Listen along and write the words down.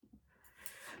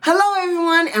Hello,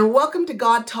 everyone, and welcome to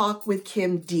God Talk with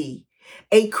Kim D,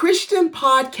 a Christian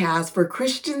podcast for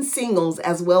Christian singles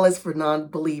as well as for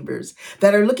non-believers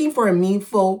that are looking for a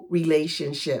meaningful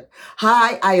relationship.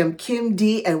 Hi, I am Kim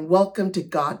D, and welcome to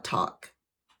God Talk.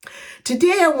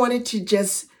 Today, I wanted to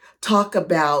just talk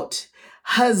about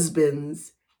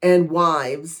husbands and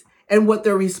wives and what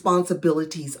their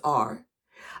responsibilities are.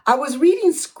 I was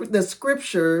reading the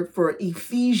scripture for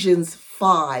Ephesians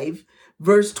 5,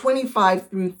 verse 25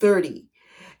 through 30.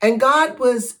 And God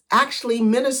was actually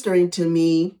ministering to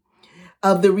me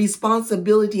of the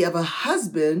responsibility of a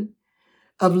husband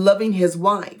of loving his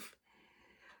wife.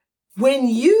 When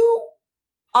you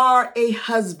are a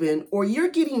husband or you're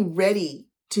getting ready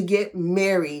to get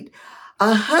married,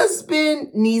 a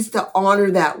husband needs to honor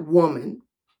that woman.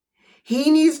 He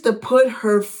needs to put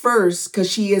her first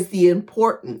because she is the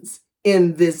importance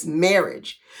in this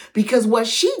marriage. Because what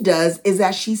she does is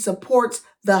that she supports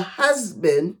the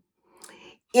husband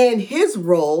in his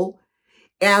role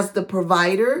as the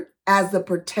provider, as the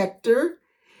protector,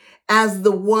 as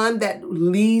the one that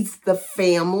leads the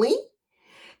family.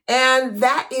 And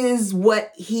that is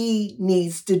what he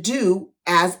needs to do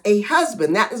as a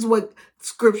husband. That is what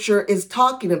scripture is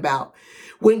talking about.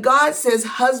 When God says,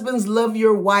 husbands, love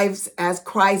your wives as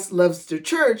Christ loves the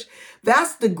church,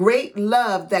 that's the great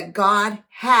love that God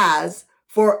has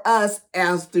for us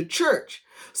as the church.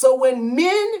 So when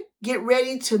men get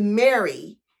ready to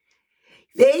marry,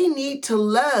 they need to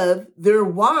love their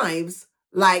wives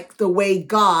like the way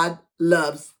God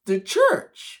loves the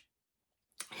church.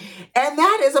 And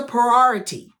that is a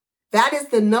priority. That is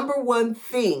the number one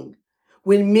thing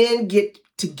when men get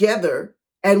together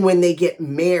and when they get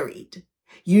married.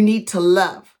 You need to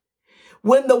love.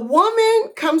 When the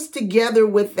woman comes together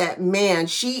with that man,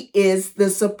 she is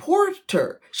the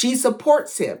supporter. She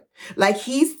supports him like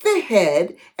he's the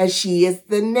head and she is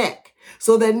the neck.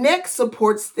 So the neck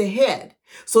supports the head.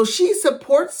 So she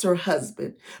supports her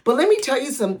husband. But let me tell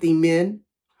you something, men.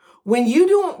 When you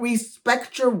don't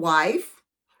respect your wife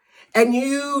and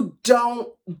you don't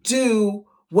do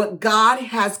what God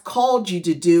has called you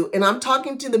to do, and I'm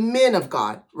talking to the men of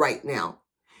God right now,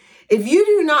 if you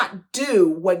do not do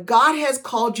what God has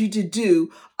called you to do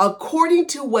according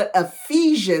to what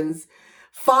Ephesians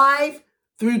 5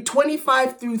 through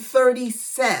 25 through 30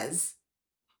 says,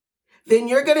 then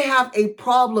you're going to have a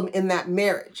problem in that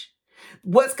marriage.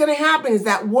 What's going to happen is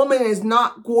that woman is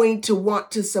not going to want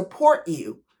to support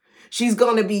you. She's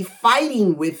going to be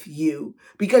fighting with you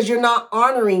because you're not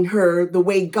honoring her the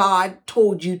way God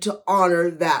told you to honor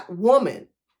that woman.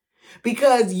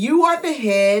 Because you are the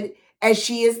head and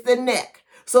she is the neck.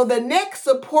 So the neck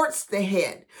supports the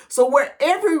head. So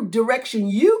wherever direction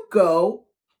you go,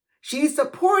 she's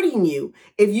supporting you.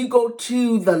 If you go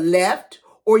to the left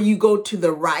or you go to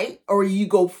the right or you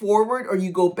go forward or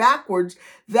you go backwards,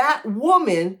 that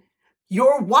woman,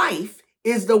 your wife,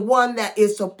 is the one that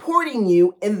is supporting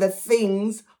you in the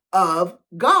things of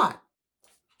God.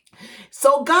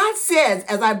 So God says,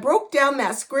 as I broke down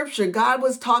that scripture, God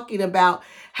was talking about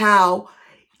how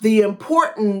the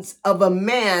importance of a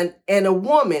man and a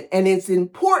woman, and it's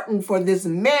important for this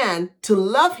man to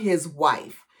love his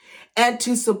wife and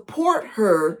to support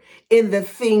her in the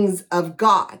things of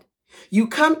God. You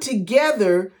come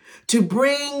together to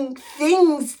bring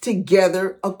things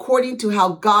together according to how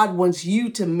God wants you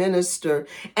to minister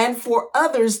and for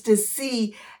others to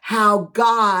see how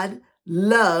God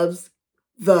loves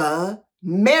the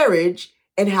marriage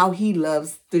and how he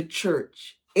loves the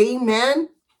church. Amen.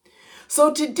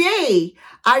 So today,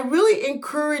 I really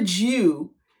encourage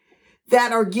you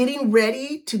that are getting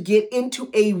ready to get into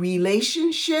a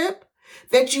relationship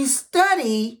that you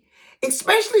study,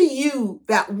 especially you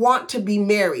that want to be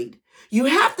married. You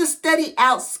have to study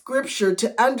out scripture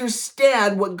to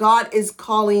understand what God is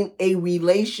calling a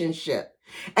relationship.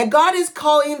 And God is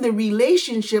calling the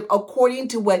relationship according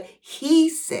to what he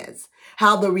says,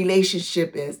 how the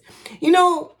relationship is. You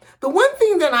know, the one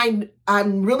thing that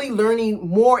I'm really learning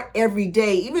more every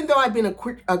day, even though I've been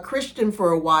a Christian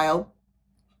for a while,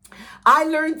 I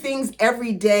learn things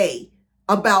every day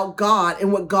about God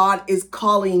and what God is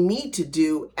calling me to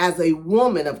do as a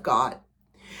woman of God.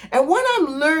 And what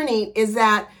I'm learning is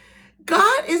that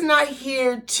God is not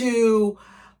here to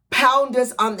pound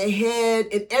us on the head,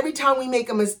 and every time we make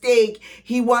a mistake,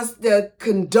 he wants to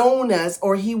condone us,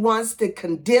 or he wants to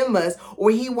condemn us,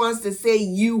 or he wants to say,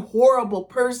 you horrible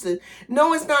person.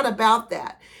 No, it's not about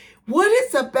that. What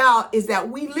it's about is that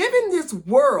we live in this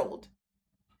world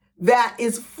that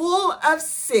is full of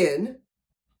sin,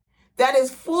 that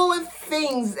is full of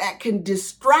things that can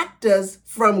distract us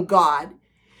from God.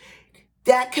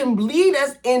 that can lead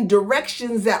us in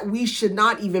directions that we should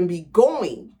not even be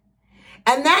going.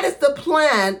 And that is the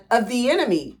plan of the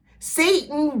enemy.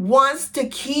 Satan wants to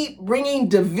keep bringing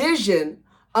division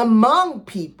among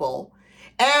people.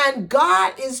 And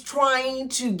God is trying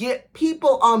to get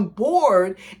people on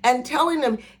board and telling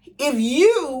them, if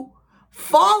you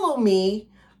follow me,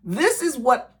 this is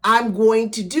what I'm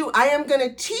going to do. I am going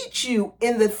to teach you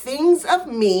in the things of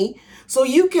me so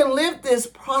you can live this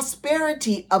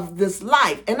prosperity of this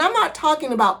life. And I'm not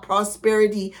talking about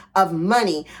prosperity of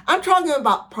money. I'm talking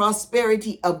about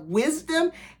prosperity of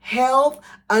wisdom, health,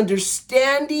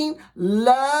 understanding,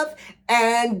 love,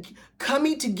 and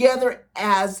coming together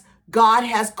as God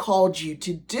has called you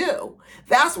to do.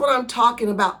 That's what I'm talking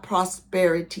about,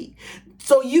 prosperity.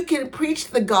 So you can preach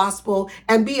the gospel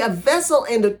and be a vessel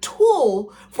and a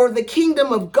tool for the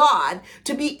kingdom of God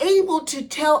to be able to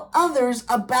tell others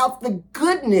about the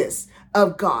goodness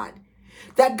of God.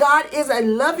 That God is a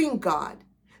loving God.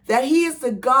 That he is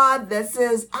the God that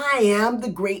says, I am the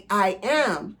great I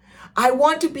am. I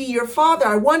want to be your father.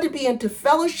 I want to be into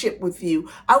fellowship with you.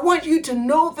 I want you to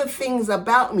know the things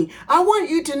about me. I want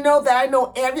you to know that I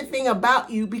know everything about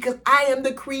you because I am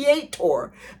the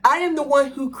creator. I am the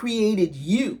one who created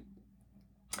you.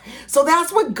 So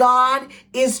that's what God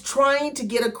is trying to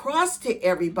get across to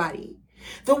everybody.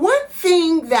 The one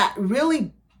thing that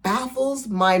really baffles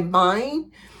my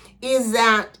mind is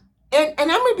that, and I'm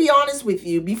going to be honest with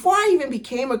you, before I even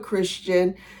became a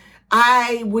Christian,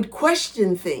 I would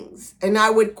question things, and I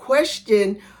would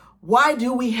question, why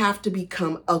do we have to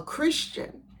become a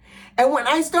Christian? And when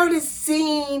I started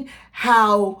seeing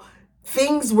how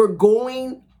things were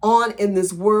going on in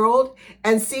this world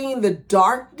and seeing the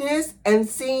darkness and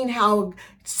seeing how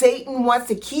Satan wants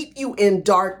to keep you in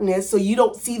darkness so you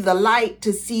don't see the light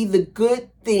to see the good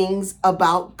things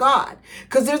about God.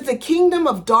 Because there's the kingdom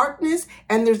of darkness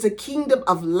and there's a kingdom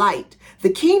of light. The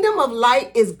kingdom of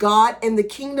light is God and the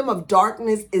kingdom of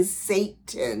darkness is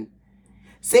Satan.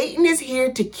 Satan is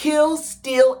here to kill,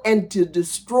 steal, and to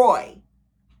destroy.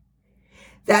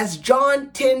 That's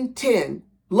John 10:10.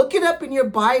 Look it up in your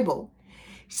Bible.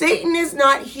 Satan is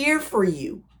not here for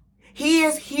you. He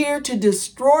is here to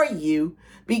destroy you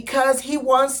because he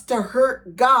wants to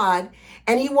hurt God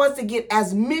and he wants to get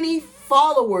as many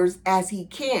followers as he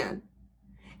can.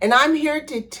 And I'm here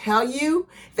to tell you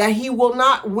that he will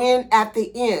not win at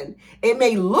the end. It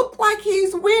may look like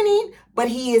he's winning, but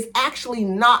he is actually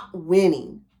not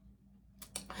winning.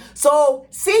 So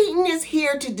Satan is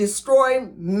here to destroy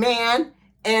man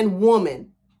and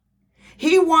woman.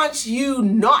 He wants you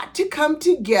not to come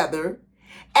together.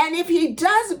 And if he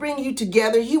does bring you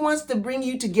together, he wants to bring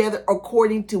you together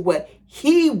according to what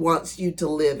he wants you to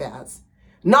live as.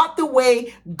 Not the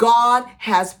way God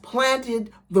has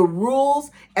planted the rules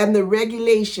and the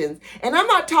regulations. And I'm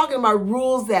not talking about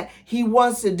rules that he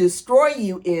wants to destroy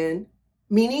you in,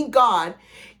 meaning God.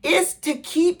 It's to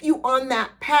keep you on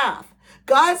that path.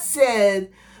 God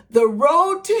said, the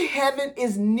road to heaven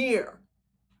is narrow,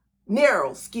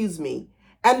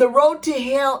 and the road to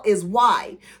hell is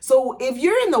wide. So if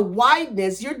you're in the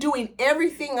wideness, you're doing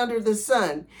everything under the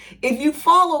sun. If you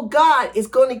follow God, it's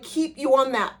going to keep you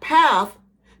on that path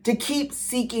to keep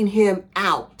seeking him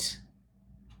out.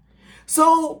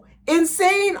 So in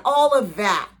saying all of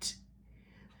that,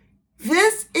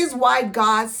 this is why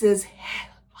God says,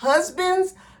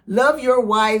 husbands, love your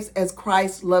wives as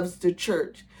Christ loves the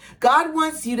church. God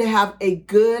wants you to have a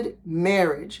good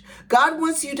marriage. God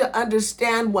wants you to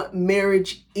understand what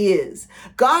marriage is.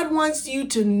 God wants you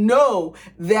to know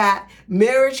that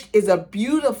marriage is a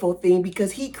beautiful thing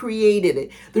because he created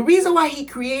it. The reason why he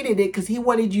created it, because he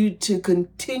wanted you to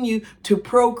continue to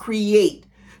procreate,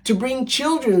 to bring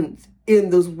children in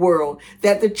this world,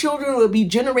 that the children will be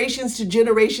generations to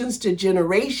generations to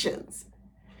generations.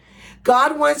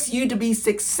 God wants you to be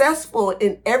successful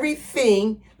in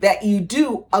everything that you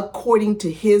do according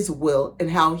to his will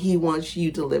and how he wants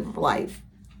you to live life.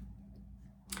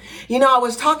 You know, I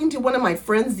was talking to one of my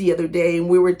friends the other day and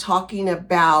we were talking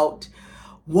about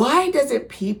why doesn't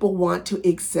people want to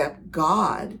accept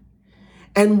God?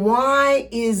 And why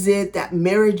is it that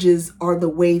marriages are the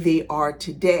way they are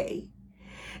today?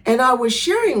 And I was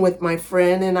sharing with my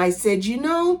friend and I said, you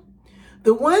know,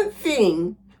 the one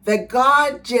thing that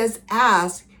God just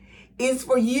asks is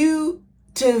for you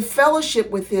to fellowship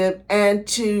with him and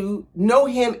to know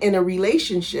him in a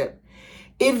relationship.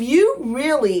 If you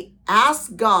really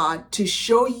ask God to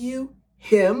show you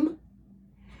him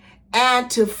and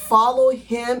to follow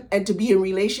him and to be in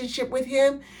relationship with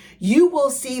him, you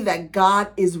will see that God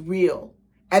is real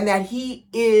and that he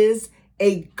is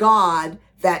a God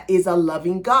that is a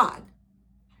loving God.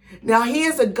 Now, he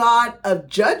is a God of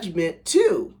judgment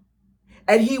too,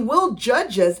 and he will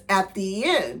judge us at the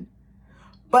end.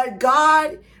 But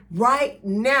God, right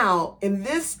now, in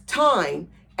this time,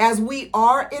 as we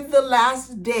are in the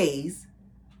last days,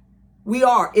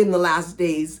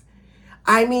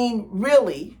 I mean,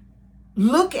 really,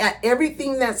 look at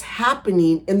everything that's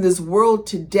happening in this world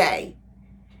today.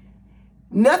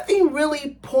 Nothing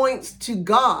really points to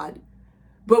God,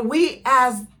 but we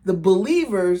as the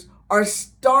believers are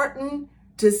starting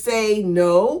to say,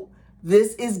 no,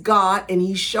 this is God and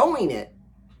he's showing it.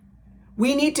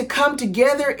 We need to come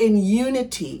together in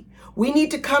unity. We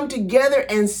need to come together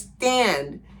and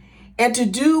stand and to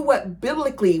do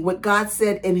what God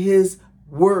said in his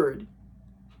word.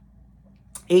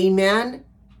 Amen.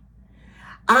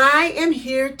 I am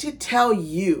here to tell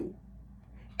you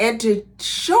and to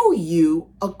show you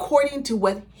according to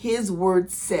what his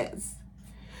word says.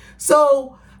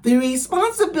 So the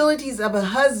responsibilities of a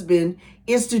husband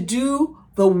is to do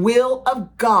the will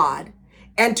of God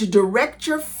and to direct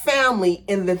your family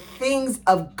in the things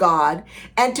of God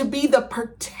and to be the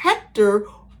protector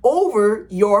over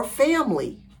your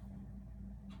family.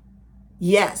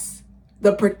 Yes,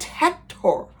 the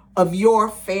protector of your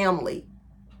family.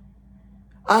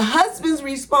 A husband's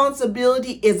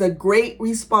responsibility is a great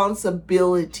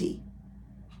responsibility.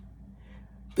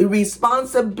 The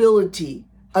responsibility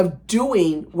of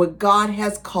doing what God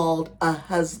has called a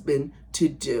husband to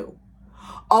do.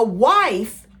 A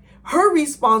wife, her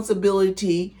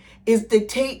responsibility is to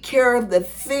take care of the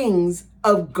things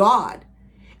of God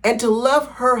and to love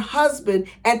her husband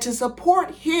and to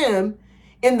support him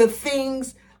in the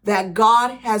things that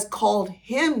God has called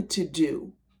him to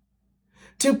do.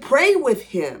 To pray with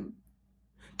him,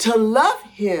 to love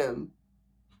him,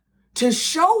 to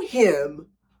show him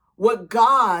what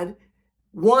God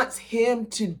wants him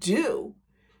to do.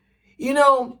 You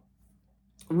know,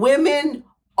 women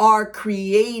are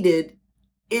created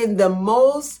in the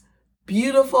most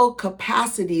beautiful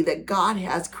capacity that God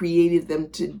has created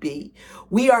them to be.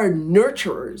 We are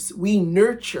nurturers. We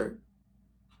nurture.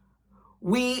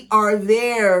 We are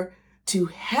there to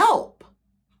help.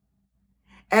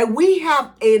 And we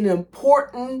have an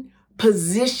important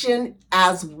position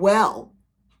as well.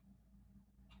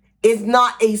 It's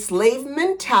not a slave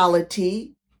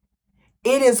mentality.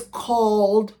 It is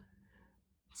called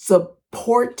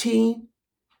supporting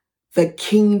the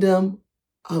kingdom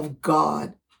of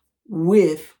God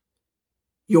with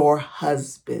your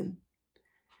husband.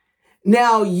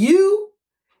 Now, you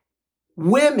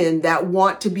women that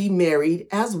want to be married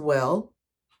as well,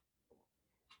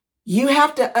 you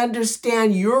have to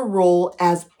understand your role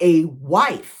as a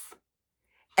wife,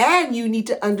 and you need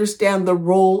to understand the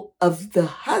role of the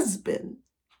husband.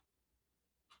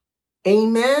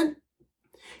 Amen.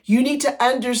 You need to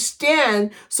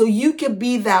understand so you can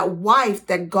be that wife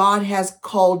that God has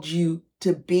called you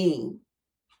to be.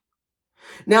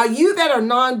 Now, you that are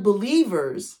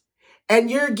non-believers and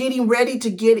you're getting ready to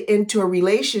get into a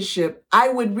relationship, I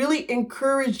would really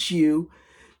encourage you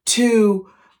to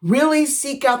really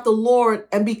seek out the Lord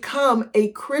and become a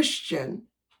Christian.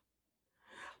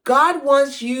 God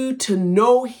wants you to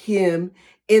know him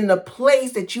in the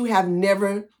place that you have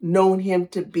never known him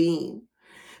to be.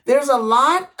 There's a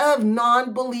lot of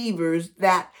non-believers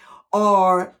that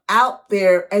are out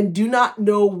there and do not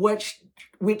know which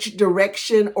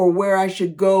direction or where I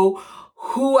should go,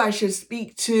 who I should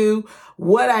speak to,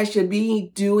 what I should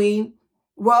be doing.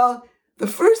 Well, the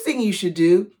first thing you should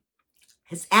do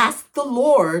is ask the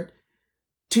Lord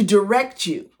to direct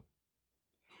you.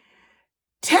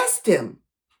 Test him.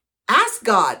 Ask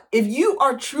God if you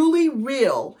are truly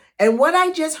real and what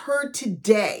I just heard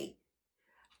today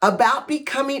about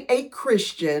becoming a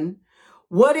Christian,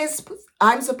 what is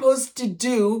I'm supposed to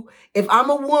do if I'm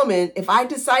a woman, if I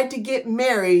decide to get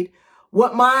married,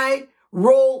 what my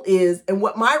role is and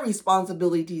what my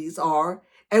responsibilities are,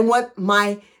 and what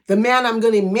the man I'm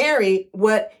going to marry,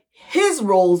 what his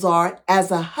roles are as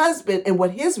a husband and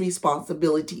what his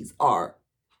responsibilities are.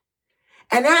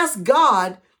 And ask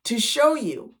God to show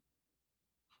you.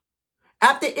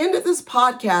 At the end of this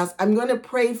podcast, I'm going to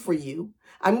pray for you.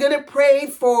 I'm going to pray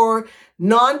for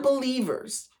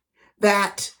non-believers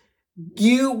that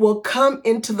you will come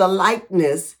into the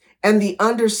likeness and the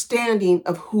understanding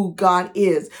of who God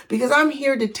is. Because I'm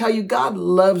here to tell you, God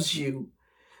loves you.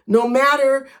 No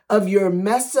matter of your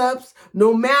mess ups,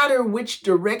 no matter which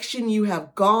direction you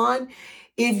have gone,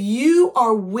 if you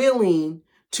are willing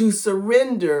to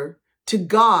surrender to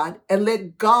God and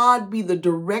let God be the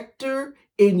director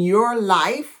in your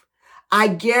life, I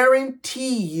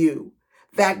guarantee you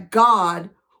that God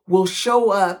will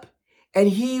show up and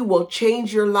he will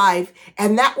change your life.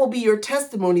 And that will be your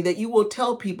testimony that you will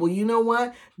tell people, you know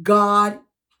what? God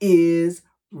is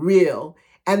real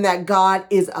and that God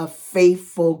is a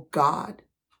faithful God.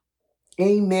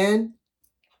 Amen.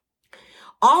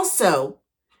 Also,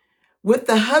 with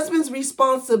the husband's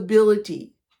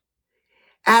responsibility,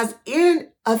 as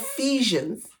in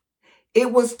Ephesians,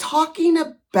 it was talking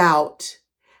about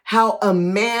how a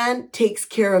man takes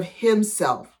care of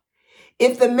himself.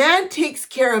 If the man takes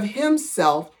care of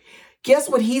himself, guess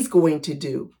what he's going to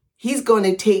do? He's going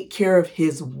to take care of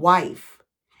his wife.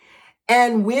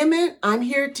 And women, I'm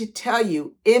here to tell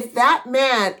you, if that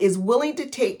man is willing to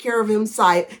take care of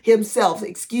himself,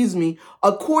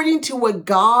 according to what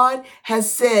God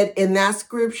has said in that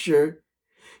scripture,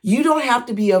 you don't have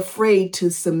to be afraid to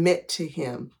submit to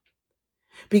him,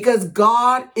 because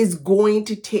God is going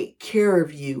to take care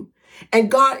of you,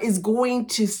 and God is going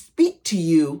to speak to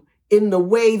you in the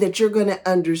way that you're going to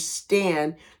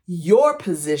understand your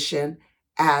position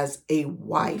as a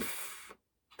wife.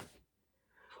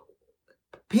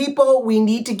 People, we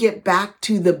need to get back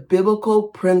to the biblical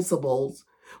principles.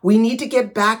 We need to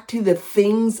get back to the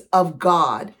things of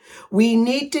God. We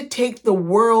need to take the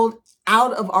world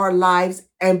out of our lives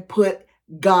and put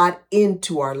God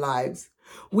into our lives.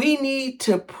 We need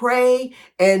to pray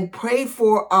and pray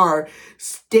for our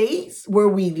states where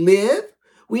we live.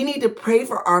 We need to pray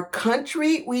for our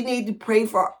country. We need to pray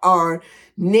for our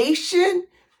nation.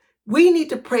 We need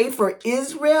to pray for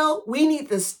Israel. We need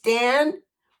to stand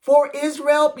for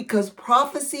Israel because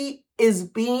prophecy is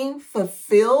being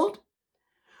fulfilled.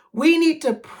 We need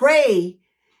to pray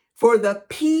for the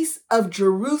peace of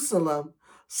Jerusalem.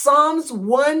 Psalms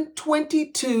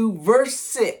 122 verse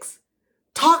 6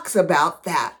 talks about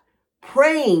that,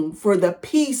 praying for the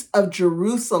peace of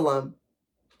Jerusalem.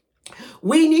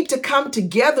 We need to come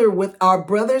together with our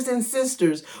brothers and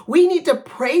sisters. We need to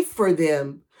pray for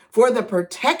them, for the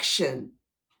protection.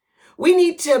 We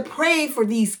need to pray for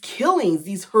these killings,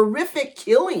 these horrific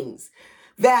killings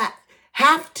that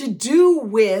have to do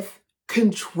with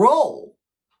control.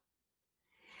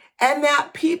 And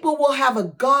that people will have a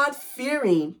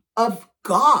God-fearing of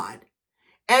God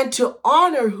and to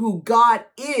honor who God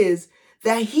is,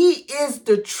 that he is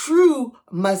the true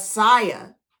Messiah,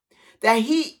 that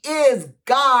he is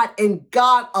God and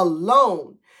God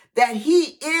alone, that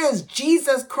he is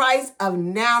Jesus Christ of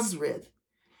Nazareth,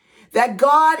 that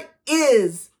God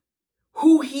is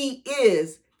who he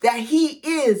is, that he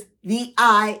is the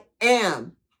I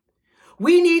am.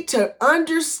 We need to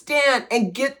understand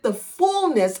and get the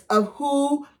fullness of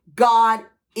who God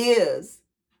is.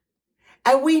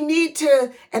 And we need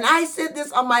to, and I said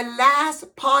this on my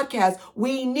last podcast,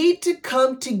 we need to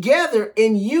come together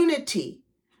in unity.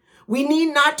 We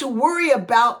need not to worry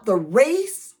about the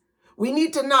race. We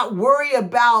need to not worry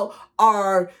about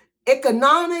our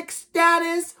economic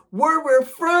status, where we're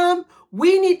from.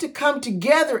 We need to come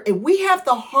together. If we have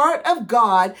the heart of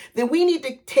God, then we need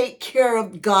to take care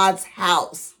of God's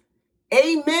house.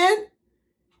 Amen.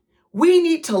 We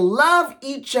need to love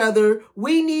each other.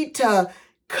 We need to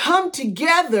come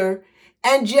together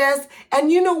and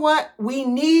you know what? We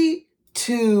need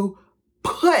to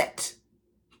put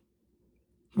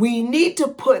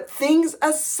things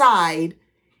aside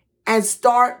and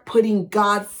start putting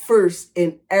God first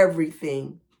in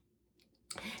everything.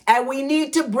 And we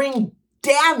need to bring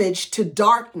damage to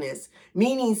darkness,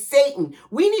 meaning Satan.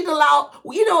 We need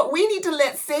to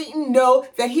let Satan know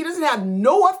that he doesn't have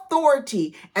no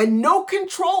authority and no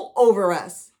control over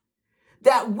us.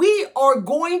 That we are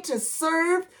going to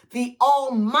serve the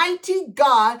Almighty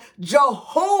God,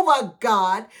 Jehovah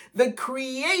God, the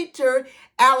Creator,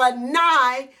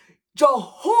 Adonai,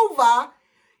 Jehovah,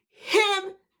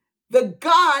 him, the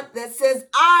God that says,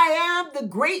 I am the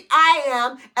great I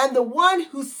am, and the one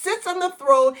who sits on the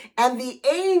throne, and the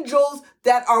angels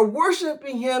that are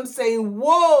worshiping him saying,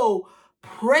 whoa,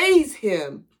 praise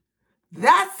him.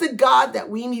 That's the God that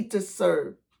we need to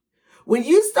serve. When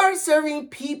you start serving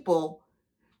people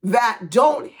that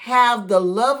don't have the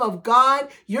love of God,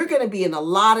 you're going to be in a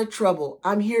lot of trouble.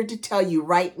 I'm here to tell you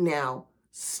right now,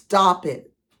 stop it.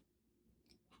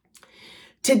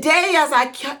 Today, as I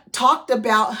talked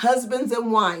about husbands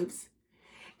and wives,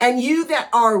 and you that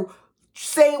are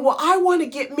saying, well, I want to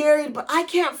get married, but I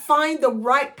can't find the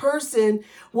right person.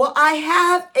 Well, I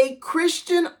have a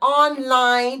Christian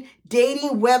online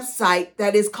dating website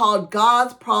that is called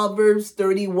God's Proverbs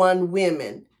 31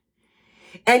 Women.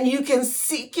 And you can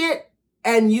seek it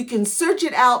and you can search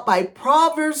it out by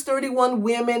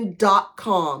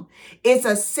Proverbs31women.com. It's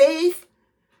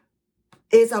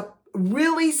a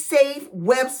really safe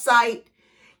website.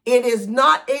 It is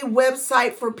not a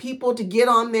website for people to get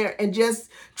on there and just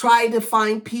try to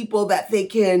find people that they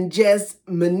can just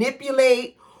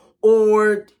manipulate,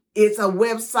 or it's a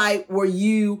website where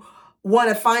you want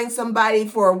to find somebody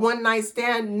for a one night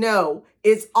stand. No,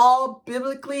 it's all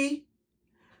biblically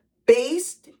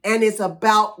based, and it's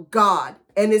about God,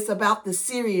 and it's about the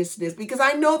seriousness, because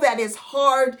I know that it's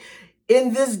hard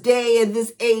in this day and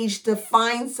this age to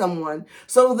find someone.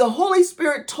 So the Holy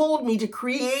Spirit told me to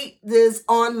create this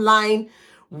online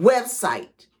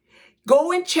website.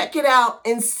 Go and check it out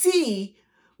and see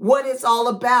what it's all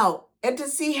about, and to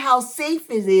see how safe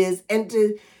it is, and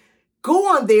to go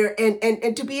on there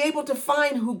and to be able to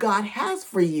find who God has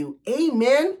for you.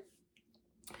 Amen.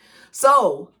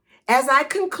 So as I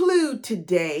conclude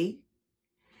today,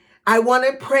 I want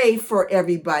to pray for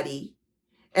everybody.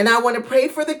 And I want to pray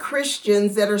for the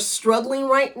Christians that are struggling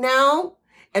right now.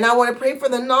 And I want to pray for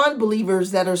the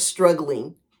non-believers that are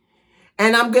struggling.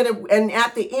 And at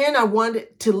the end, I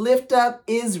want to lift up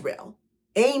Israel.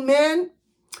 Amen.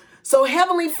 So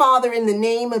Heavenly Father, in the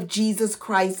name of Jesus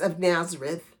Christ of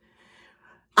Nazareth,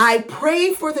 I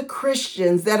pray for the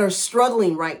Christians that are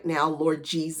struggling right now, Lord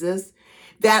Jesus,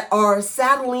 that are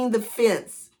saddling the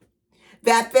fence,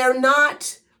 that they're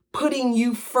not putting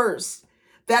you first.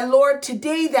 That, Lord,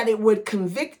 today that it would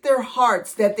convict their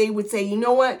hearts, that they would say, you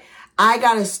know what? I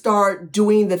got to start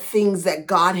doing the things that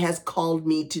God has called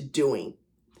me to doing.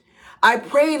 I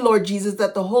pray, Lord Jesus,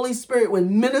 that the Holy Spirit would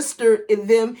minister in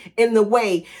them in the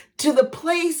way to the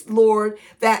place, Lord,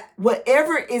 that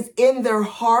whatever is in their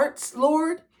hearts,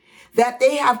 Lord, that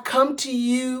they have come to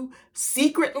you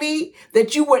secretly,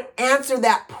 that you would answer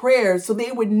that prayer so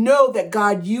they would know that,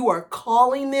 God, you are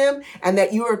calling them, and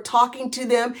that you are talking to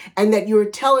them, and that you are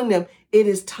telling them it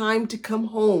is time to come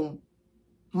home,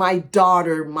 my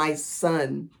daughter, my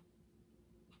son.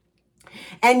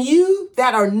 And you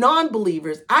that are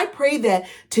non-believers, I pray that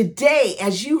today,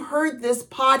 as you heard this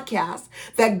podcast,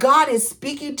 that God is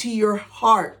speaking to your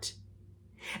heart,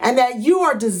 and that you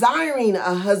are desiring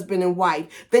a husband and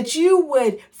wife, that you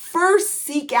would first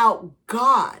seek out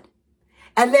God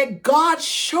and let God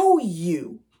show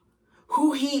you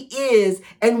who he is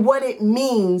and what it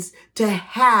means to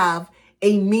have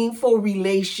a meaningful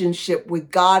relationship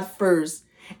with God first.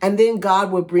 And then God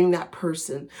will bring that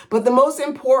person. But the most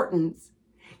important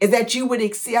is that you would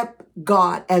accept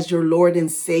God as your Lord and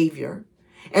Savior.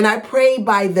 And I pray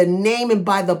by the name and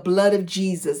by the blood of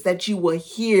Jesus that you will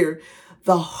hear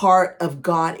the heart of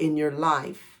God in your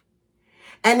life.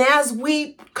 And as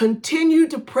we continue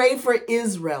to pray for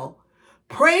Israel,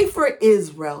 pray for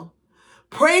Israel,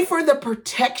 pray for the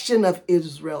protection of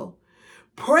Israel,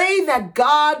 pray that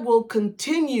God will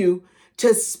continue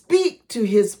to speak to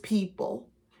his people,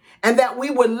 and that we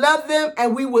would love them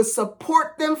and we would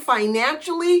support them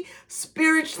financially,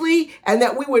 spiritually, and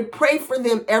that we would pray for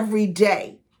them every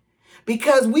day.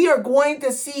 Because we are going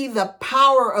to see the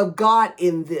power of God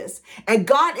in this. And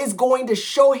God is going to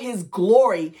show his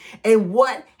glory in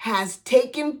what has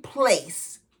taken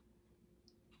place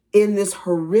in this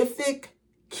horrific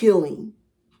killing.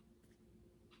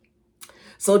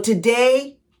 So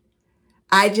today,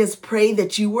 I just pray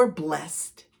that you were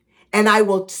blessed. And I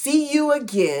will see you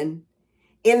again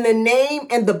in the name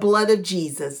and the blood of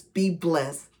Jesus. Be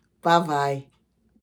blessed. Bye-bye.